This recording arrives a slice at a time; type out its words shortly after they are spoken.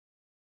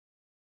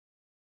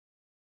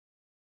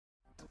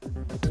Hi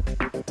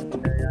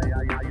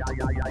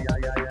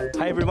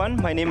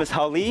everyone, my name is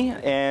Hao Li,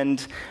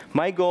 and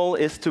my goal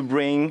is to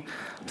bring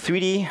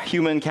 3D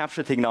human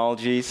capture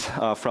technologies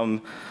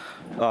from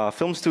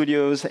film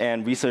studios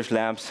and research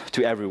labs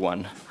to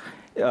everyone.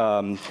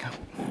 The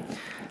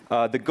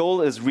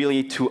goal is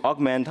really to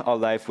augment our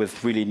life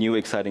with really new,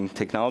 exciting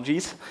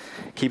technologies,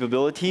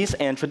 capabilities,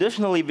 and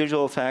traditionally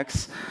visual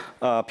effects,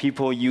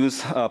 people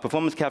use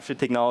performance capture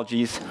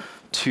technologies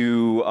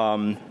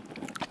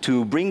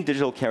to bring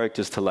digital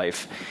characters to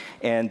life.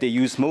 And they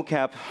use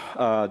mocap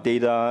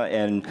data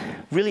and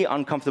really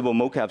uncomfortable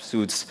mocap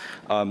suits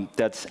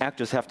that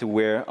actors have to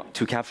wear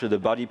to capture the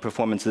body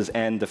performances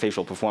and the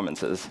facial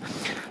performances.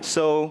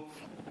 So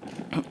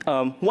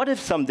what if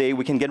someday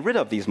we can get rid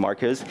of these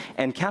markers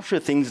and capture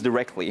things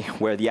directly,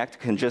 where the actor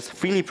can just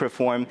freely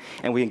perform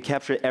and we can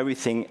capture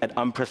everything at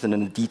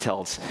unprecedented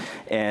details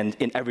and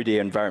in everyday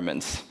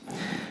environments?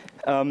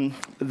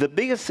 The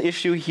biggest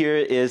issue here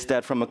is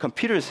that from a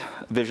computer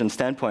vision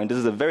standpoint, this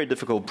is a very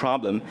difficult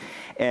problem,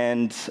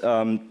 and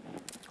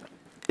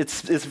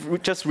it's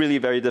just really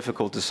very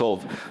difficult to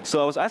solve.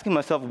 So I was asking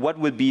myself, what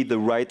would be the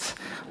right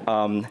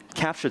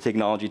capture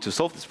technology to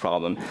solve this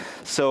problem?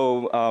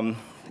 So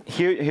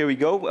here we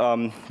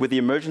go. With the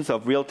emergence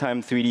of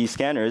real-time 3D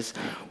scanners,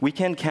 we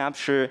can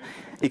capture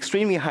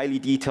extremely highly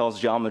detailed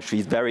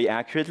geometries very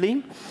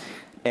accurately,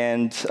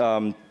 and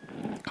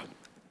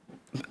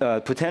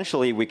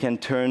potentially, we can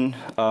turn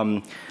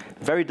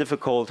very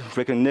difficult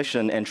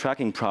recognition and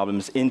tracking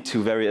problems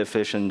into very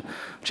efficient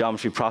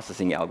geometry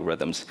processing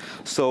algorithms.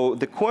 So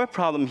the core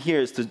problem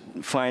here is to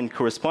find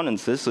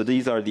correspondences. So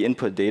these are the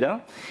input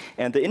data.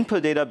 And the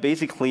input data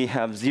basically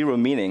have zero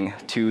meaning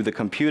to the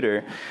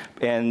computer,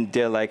 and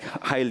they're like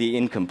highly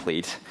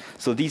incomplete.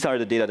 So these are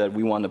the data that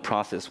we want to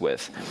process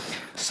with.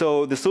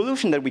 So the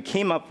solution that we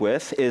came up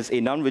with is a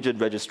non-rigid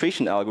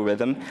registration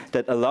algorithm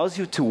that allows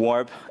you to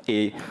warp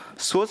a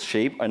source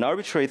shape, an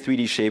arbitrary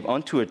 3D shape,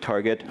 onto a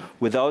target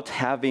without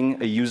having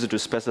a user to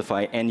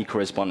specify any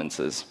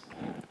correspondences.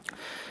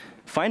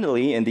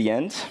 Finally, in the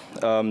end,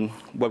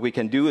 what we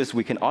can do is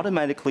we can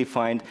automatically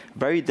find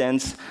very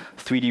dense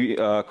 3D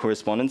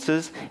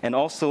correspondences and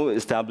also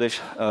establish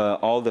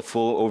all the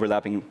full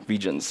overlapping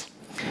regions.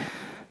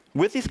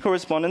 With these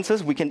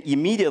correspondences, we can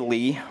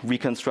immediately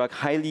reconstruct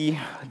highly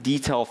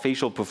detailed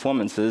facial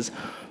performances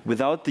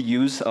without the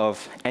use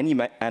of any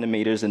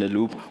animators in the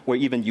loop or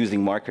even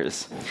using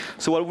markers.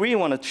 So what we really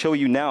want to show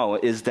you now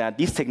is that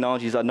these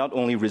technologies are not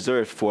only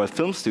reserved for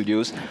film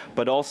studios,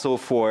 but also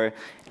for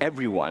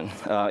everyone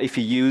if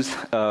you use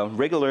a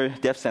regular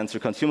depth sensor,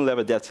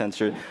 consumer-level depth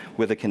sensor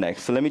with a Kinect.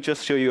 So let me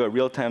just show you a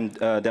real-time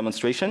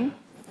demonstration.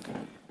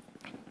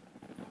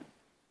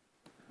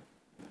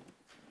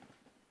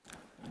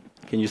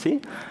 Can you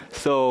see?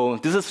 So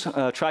this is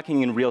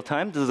tracking in real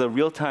time. This is a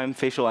real-time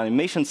facial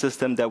animation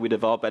system that we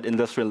developed at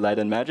Industrial Light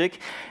and Magic.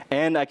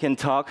 And I can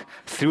talk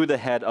through the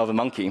head of a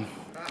monkey.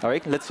 All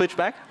right, let's switch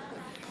back.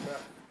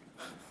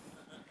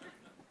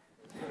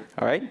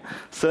 All right,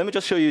 so let me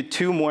just show you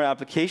two more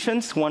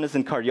applications. One is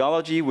in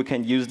cardiology. We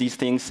can use these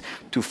things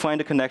to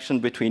find a connection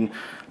between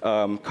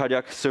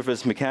cardiac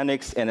surface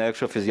mechanics and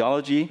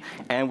electrophysiology,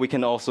 and we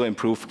can also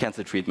improve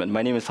cancer treatment.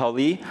 My name is Hao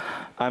Li.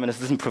 I'm an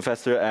assistant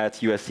professor at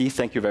USC.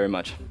 Thank you very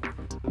much.